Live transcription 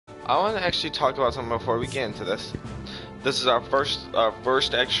I want to actually talk about something before we get into this. This is our first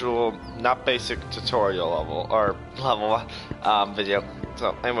actual, not basic tutorial video.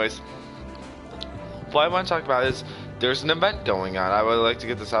 So, anyways, what I want to talk about is there's an event going on. I would like to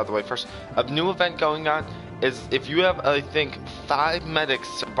get this out of the way first. A new event going on is if you have, I think, 5 medics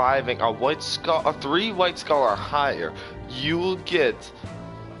surviving a white skull, a 3 white skull or higher, you will get.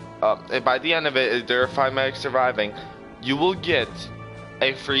 And by the end of it, if there are 5 medics surviving, you will get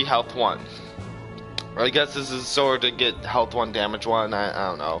a free health 1. I guess this is sort of to get health 1, damage 1. I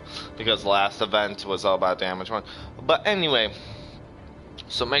don't know, because the last event was all about damage 1. But anyway,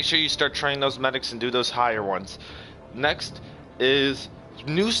 so make sure you start training those medics and do those higher ones. Next is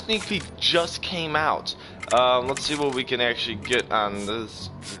new sneak peek just came out. Let's see what we can actually get on this.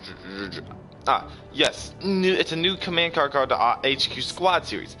 Yes, it's a new command card called the HQ Squad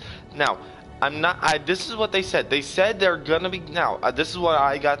series. Now, this is what they said. They said they're gonna be, this is what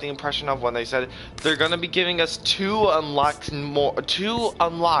I got the impression of when they said it. They're gonna be giving us 2 unlocked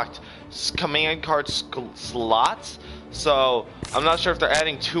command card slots. So, I'm not sure if they're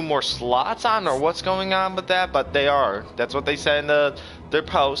adding 2 more slots on or what's going on with that, but they are. That's what they said in their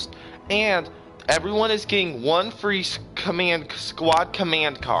post. And everyone is getting 1 free squad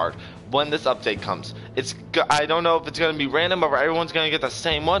command card when this update comes. I don't know if it's going to be random or everyone's going to get the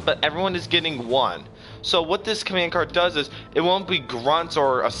same one, but everyone is getting 1. So what this command card does is it won't be grunts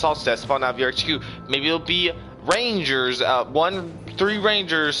or assaults that spawn out of your HQ. Maybe it'll be rangers, 3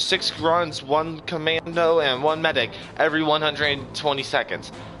 rangers, 6 grunts, 1 commando, and 1 medic every 120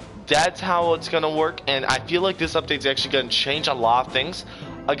 seconds. That's how it's going to work, and I feel like this update's actually going to change a lot of things.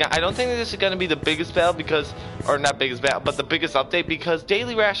 Again, I don't think that this is going to be the biggest battle or not biggest battle, but the biggest update, because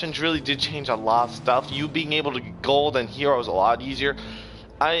daily rations really did change a lot of stuff. You being able to get gold and heroes a lot easier.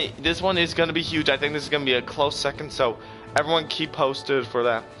 This one is going to be huge. I think this is going to be a close second, so everyone keep posted for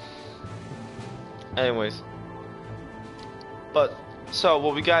that. Anyways. So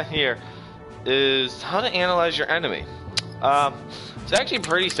what we got here is how to analyze your enemy. It's actually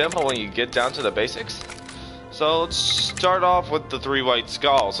pretty simple when you get down to the basics. So let's start off with the 3 white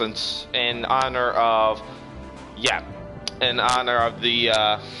skulls, in honor of the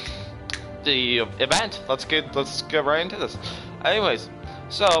event. Let's get right into this. Anyways,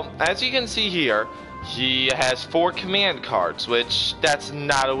 so as you can see here, he has 4 command cards, which that's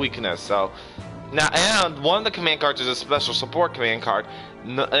not a weakness. So now, and one of the command cards is a special support command card,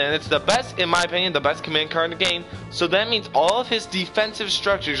 and it's the best, in my opinion, the best command card in the game. So that means all of his defensive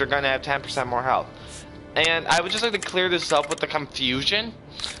structures are going to have 10% more health. And I would just like to clear this up with the confusion.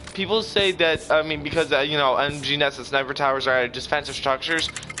 People say that, because, MG nests and sniper towers are defensive structures.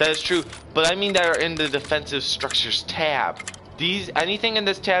 That is true, but I mean that are in the defensive structures tab. Anything in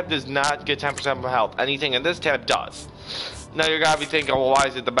this tab does not get 10% more health. Anything in this tab does. Now you're gonna be thinking, well, why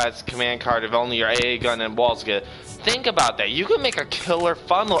is it the best command card if only your AA gun and walls get it? Think about that. You can make a killer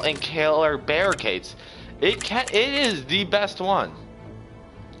funnel and killer barricades. It is the best one.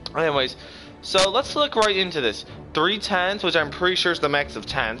 Anyways. So let's look right into this. 3 10s, which I'm pretty sure is the max of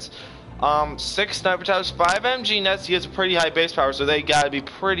 10s. 6 sniper towers, 5 MG nets. He has a pretty high base power, so they gotta be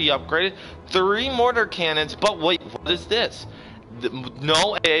pretty upgraded. 3 mortar cannons, but wait, what is this?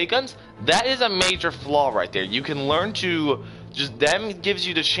 No AA guns? That is a major flaw right there. You can learn to that gives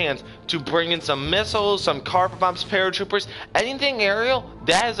you the chance to bring in some missiles, some carpet bombs, paratroopers, anything aerial.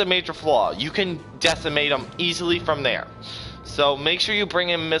 That is a major flaw. You can decimate them easily from there. So make sure you bring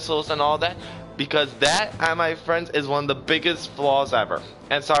in missiles and all that, because that, my friends, is one of the biggest flaws ever.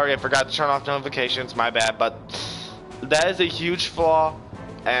 And sorry, I forgot to turn off notifications, my bad, but that is a huge flaw.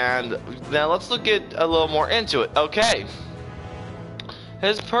 And now let's look at a little more into it. Okay,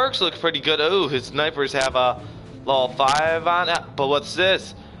 his perks look pretty good. Ooh, his snipers have a level 5 on it. But what's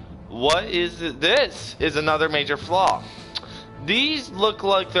this? What is it? This is another major flaw. These look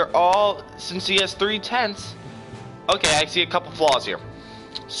like they're all, since he has 3 10s. Okay, I see a couple flaws here.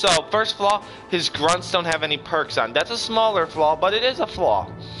 So, first flaw, his grunts don't have any perks on. That's a smaller flaw, but it is a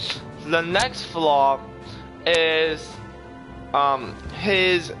flaw. The next flaw is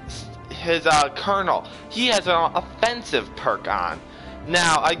his colonel. He has an offensive perk on.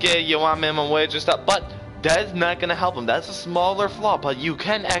 Now, I get you want minimum wage and stuff, but that is not going to help him. That's a smaller flaw, but you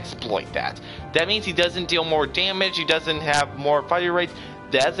can exploit that. That means he doesn't deal more damage, he doesn't have more fire rates.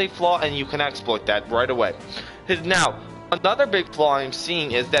 That's a flaw, and you can exploit that right away. Now, another big flaw I'm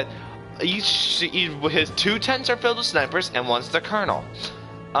seeing is that his 2 10s are filled with snipers, and 1's the colonel.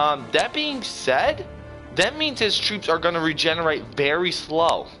 That being said, that means his troops are going to regenerate very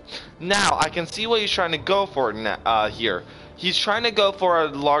slow. Now, I can see what he's trying to go for here. he's trying to go for a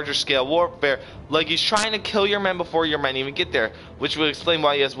larger scale warfare. Like, he's trying to kill your men before your men even get there, which would explain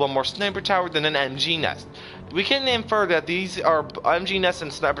why he has one more sniper tower than an MG nest. We can infer that these are MG nests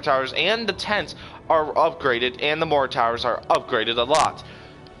and sniper towers, and the tents are upgraded, and the mortar towers are upgraded a lot.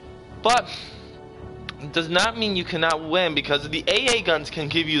 But it does not mean you cannot win, because the AA guns can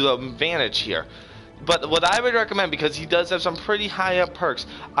give you the advantage here. But what I would recommend, because he does have some pretty high up perks,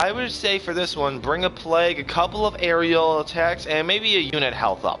 I would say for this one, bring a plague, a couple of aerial attacks, and maybe a unit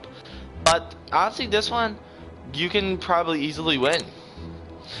health up. But honestly, this one, you can probably easily win.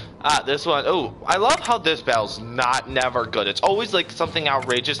 This one, oh, I love how this battle's never good. It's always like something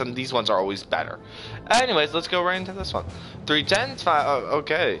outrageous, and these ones are always better. Anyways, let's go right into this one. 310s,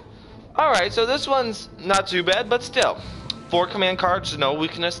 okay. Alright, so this one's not too bad, but still. 4 command cards, no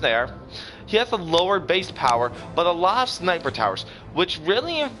weakness there. He has a lower base power, but a lot of sniper towers, which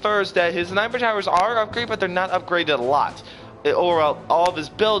really infers that his sniper towers are upgraded, but they're not upgraded a lot. Or all of his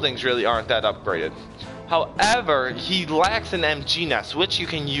buildings really aren't that upgraded. However, he lacks an MG nest, which you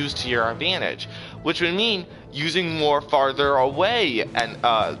can use to your advantage, which would mean using more farther away and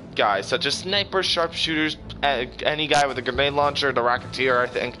guys, such as snipers, sharpshooters, any guy with a grenade launcher, the Rocketeer, I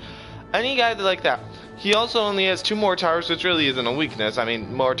think. Any guy like that. He also only has 2 more towers, which really isn't a weakness. I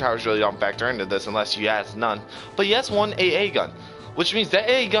mean, more towers really don't factor into this unless he has none. But he has 1 AA gun, which means that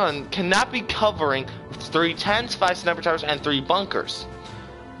AA gun cannot be covering 3 tents, 5 sniper towers, and 3 bunkers.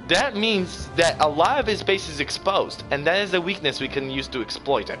 That means that a lot of his base is exposed, and that is a weakness we can use to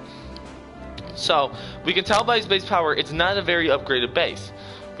exploit it. So, we can tell by his base power, it's not a very upgraded base.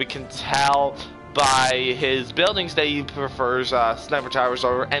 We can tell by his buildings that he prefers sniper towers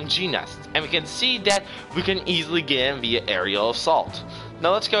over MG nests, and we can see that we can easily get in via aerial assault.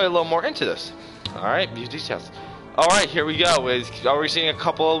 Now let's go a little more into this. Alright, view details. Alright, here we go. We're already seeing a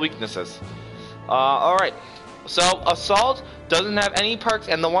couple of weaknesses. Alright, so assault doesn't have any perks,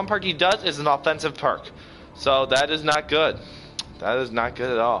 and the one perk he does is an offensive perk. So that is not good. That is not good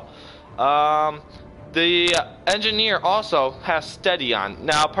at all. The engineer also has steady on.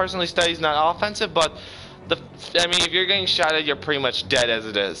 Now, personally, steady's not offensive, but I mean, if you're getting shot at, you're pretty much dead as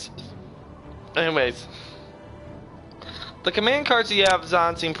it is. Anyways, the command cards he has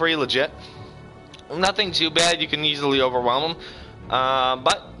on seem pretty legit. Nothing too bad. You can easily overwhelm them.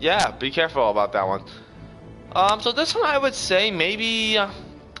 But yeah, be careful about that one. So this one, I would say maybe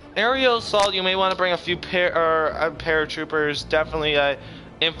aerial assault. You may want to bring a few paratroopers. Definitely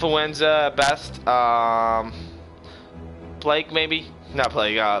influenza at best. Plague maybe, not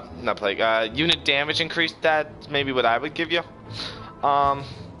plague. Unit damage increase. That's maybe what I would give you.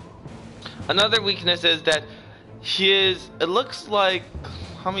 Another weakness is that it looks like,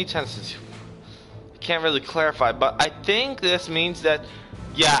 how many tents is he? Can't really clarify, but I think this means that,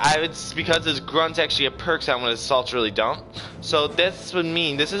 yeah, it's because his grunts actually have perks on when his assaults really don't. So this would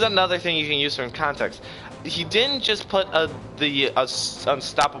mean, this is another thing you can use from context. He didn't just put the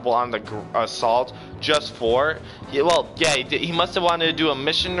unstoppable on the assault just for, he must have wanted to do a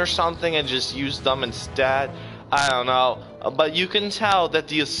mission or something and just use them instead. I don't know, but you can tell that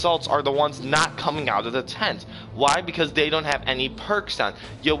the assaults are the ones not coming out of the tent. Why? Because they don't have any perks on.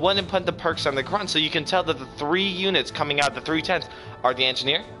 You wouldn't put the perks on the grunt, so you can tell that the 3 units coming out of the 3 tents are the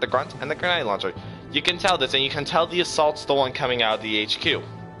engineer, the grunt, and the grenade launcher. You can tell this, and you can tell the assault's the one coming out of the HQ.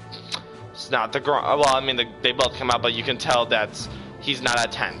 It's not the grunt. Well, I mean, they both come out, but you can tell that he's not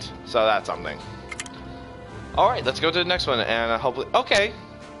at tent, so that's something. All right, let's go to the next one, and hopefully, okay,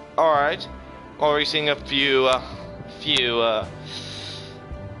 all right. Already seeing a few,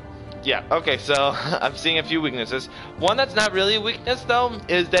 yeah, okay, so I'm seeing a few weaknesses. One that's not really a weakness, though,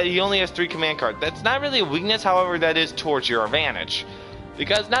 is that he only has 3 command cards. That's not really a weakness, however, that is towards your advantage.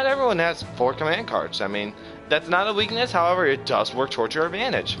 Because not everyone has 4 command cards. I mean, that's not a weakness, however, it does work towards your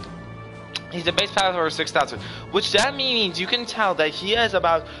advantage. He's a base power of 6,000, which that means you can tell that he has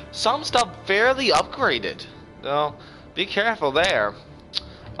about some stuff fairly upgraded. So, be careful there.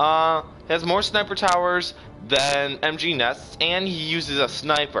 He has more sniper towers than MG nests, and he uses a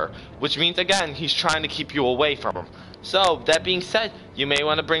sniper, which means, again, he's trying to keep you away from him. So, that being said, you may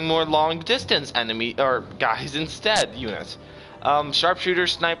want to bring more long-distance enemy, or guys instead, units.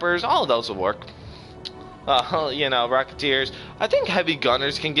 Sharpshooters, snipers, all of those will work. You know, Rocketeers. I think heavy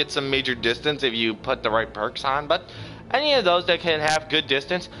gunners can get some major distance if you put the right perks on, but any of those that can have good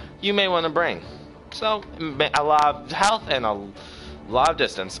distance, you may want to bring. So, a lot of health and a lot of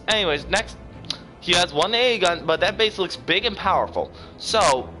distance. Anyways, next, he has 1 AA gun, but that base looks big and powerful.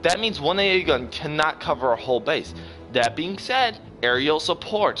 So, that means 1 AA gun cannot cover a whole base. That being said, aerial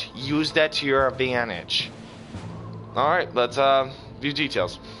support. Use that to your advantage. Alright, let's view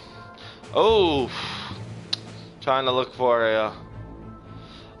details. Oh, Trying to look for a...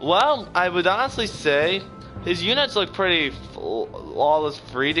 Well, I would honestly say his units look pretty flawless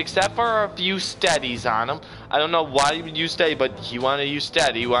freed, except for a few steadies on him. I don't know why you would use steady, but you want to use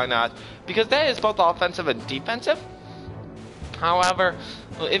steady, why not? Because that is both offensive and defensive. However,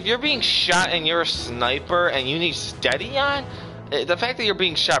 if you're being shot and you're a sniper and you need steady on, the fact that you're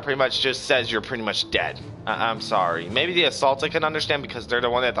being shot pretty much just says you're pretty much dead. I'm sorry. Maybe the assaults I can understand because they're the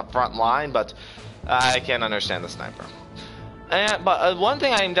one at the front line, but I can't understand the sniper. But one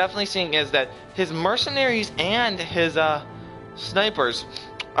thing I'm definitely seeing is that his mercenaries and his snipers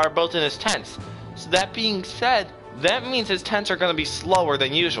are both in his tents. So that being said, that means his tents are going to be slower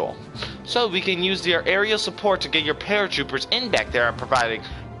than usual. So we can use their aerial support to get your paratroopers in back there, providing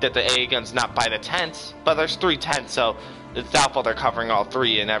that the AA gun's not by the tents. But there's 3 tents, so it's doubtful they're covering all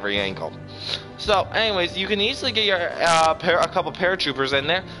 3 in every angle. So anyways, you can easily get your a couple paratroopers in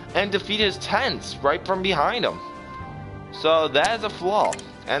there and defeat his tents right from behind him. So that is a flaw.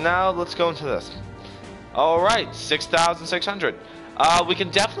 And now let's go into this. Alright, 6,600. We can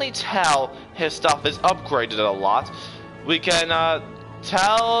definitely tell his stuff is upgraded a lot. We can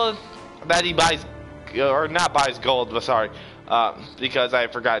tell that he buys, or not buys gold, but sorry, because I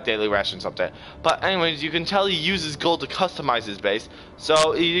forgot daily rations update. But anyways, you can tell he uses gold to customize his base.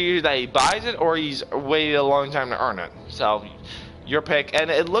 So either that he buys it or he's waited a long time to earn it. So your pick. And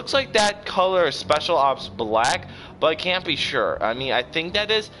it looks like that color is Special Ops Black, but I can't be sure. I mean, I think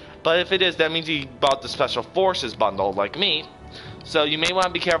that is, but if it is, that means he bought the Special Forces bundle like me. So you may want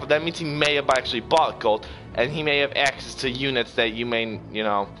to be careful. That means he may have actually bought gold, and he may have access to units that you may, you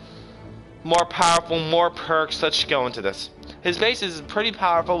know, more powerful, more perks. Let's go into this. His base is pretty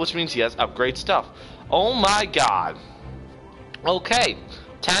powerful, which means he has upgrade stuff. Oh my god. Okay,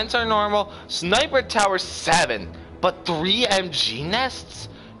 tents are normal. Sniper tower 7, but 3 MG nests?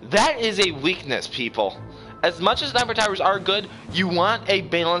 That is a weakness, people. As much as sniper towers are good, you want a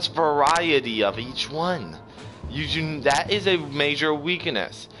balanced variety of each one. That is a major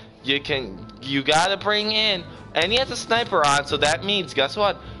weakness. You gotta bring in, and he has a sniper on, so that means, guess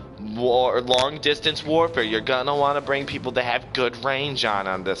what? Long distance warfare. You're gonna want to bring people that have good range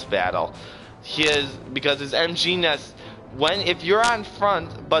on this battle. Because his MG nest, if you're on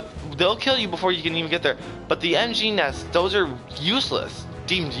front, but they'll kill you before you can even get there. But the MG nests, those are useless,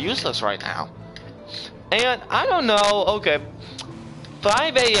 deemed useless right now. And I don't know. Okay,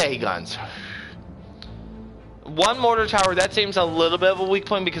 5 AA guns. 1 mortar tower, that seems a little bit of a weak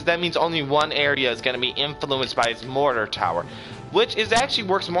point because that means only one area is going to be influenced by his mortar tower, which is actually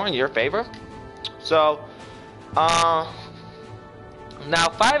works more in your favor. So, now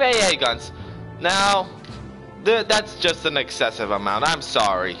 5 AA guns. Now, that's just an excessive amount. I'm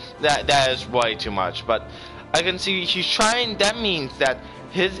sorry. That is way too much. But I can see he's trying. That means that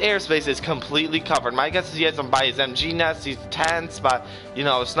his airspace is completely covered. My guess is he has them by his MG nest, his tents, by, you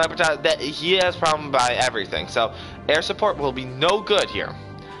know, sniper tower. That he has problem by everything. So air support will be no good here.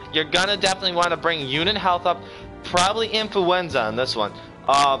 You're gonna definitely want to bring unit health up. Probably influenza on this one.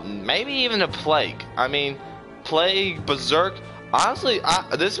 Maybe even a plague. I mean, plague, berserk. Honestly,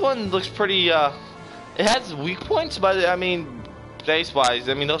 this one looks pretty. It has weak points, but I mean, base-wise,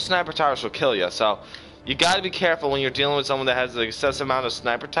 I mean those sniper towers will kill you. So you got to be careful when you're dealing with someone that has an excessive amount of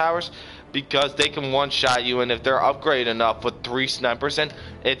sniper towers, because they can one-shot you, and if they're upgraded enough with 3 snipers in,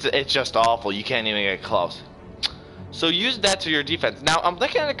 it's just awful. You can't even get close. So use that to your defense. Now I'm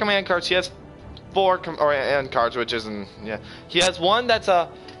looking at the command cards. He has 4 command cards, which isn't. Yeah, he has one that's a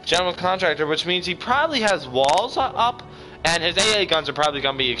general contractor, which means he probably has walls up, and his AA guns are probably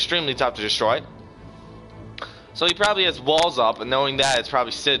gonna be extremely tough to destroy. So he probably has walls up, and knowing that, it's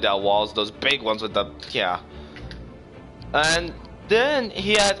probably Citadel walls, those big ones with the, yeah. And then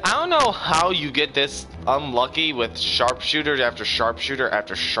he has, I don't know how you get this unlucky with sharpshooter after sharpshooter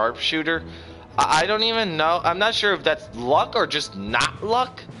after sharpshooter. I don't even know. I'm not sure if that's luck or just not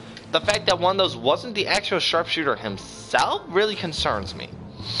luck. The fact that one of those wasn't the actual sharpshooter himself really concerns me.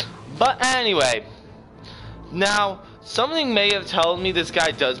 But anyway, now, something may have told me this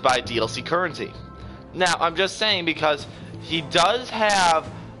guy does buy DLC currency. Now, I'm just saying because he does have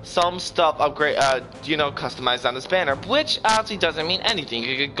some stuff upgrade, you know, customized on this banner, which honestly doesn't mean anything.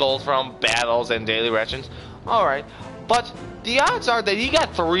 You get gold from battles and daily rations. Alright, but the odds are that he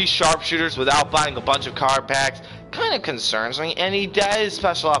got 3 sharpshooters without buying a bunch of card packs. Kind of concerns me, and he does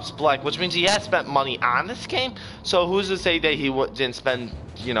Special Ops Black, which means he has spent money on this game. So who's to say that he didn't spend,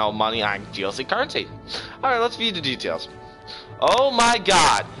 you know, money on DLC currency? Alright, let's view the details. Oh my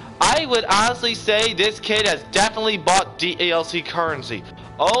god. I would honestly say this kid has definitely bought DLC currency.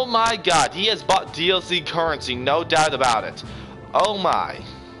 Oh my god, he has bought DLC currency, no doubt about it. Oh my.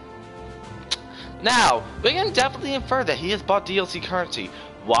 Now, we can definitely infer that he has bought DLC currency.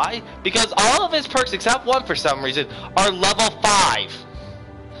 Why? Because all of his perks, except one for some reason, are level 5.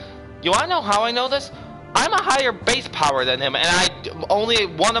 You wanna know how I know this? I'm a higher base power than him, and only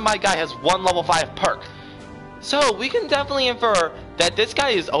one of my guy has one level 5 perk. So, we can definitely infer that this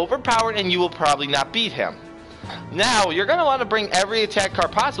guy is overpowered and you will probably not beat him. Now, you're going to want to bring every attack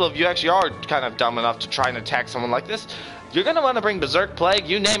card possible if you actually are kind of dumb enough to try and attack someone like this. You're going to want to bring Berserk, Plague,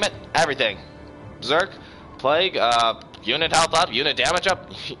 you name it, everything. Berserk, Plague, unit health up, unit damage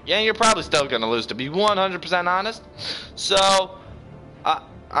up. Yeah, you're probably still going to lose, to be 100% honest. So,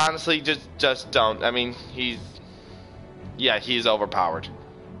 honestly, just don't. I mean, he's overpowered.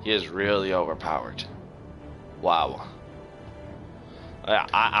 He is really overpowered. Wow. Yeah,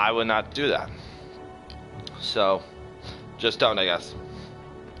 I would not do that. So, just don't, I guess.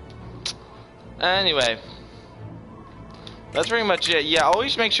 Anyway, that's pretty much it. Yeah,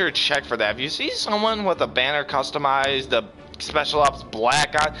 always make sure to check for that. If you see someone with a banner customized, a special ops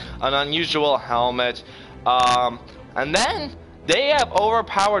black on, an unusual helmet, and then they have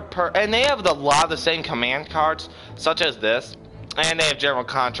overpowered and they have a lot of the same command cards, such as this, and they have general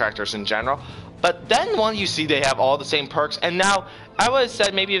contractors in general. But then when you see they have all the same perks, and now I would have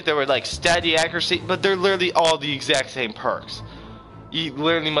said maybe if they were like steady accuracy, but they're literally all the exact same perks. You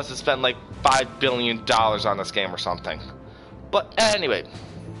literally must have spent like $5 billion on this game or something. But anyway,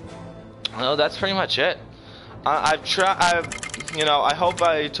 well, that's pretty much it. I hope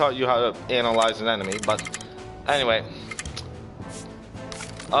I taught you how to analyze an enemy, but anyway.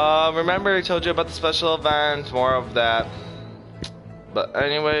 Remember I told you about the special event, more of that. But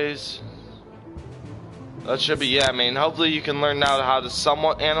anyways, that should be it. I mean, hopefully you can learn now how to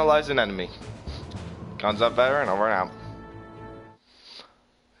somewhat analyze an enemy. Guns up, veteran, over and out.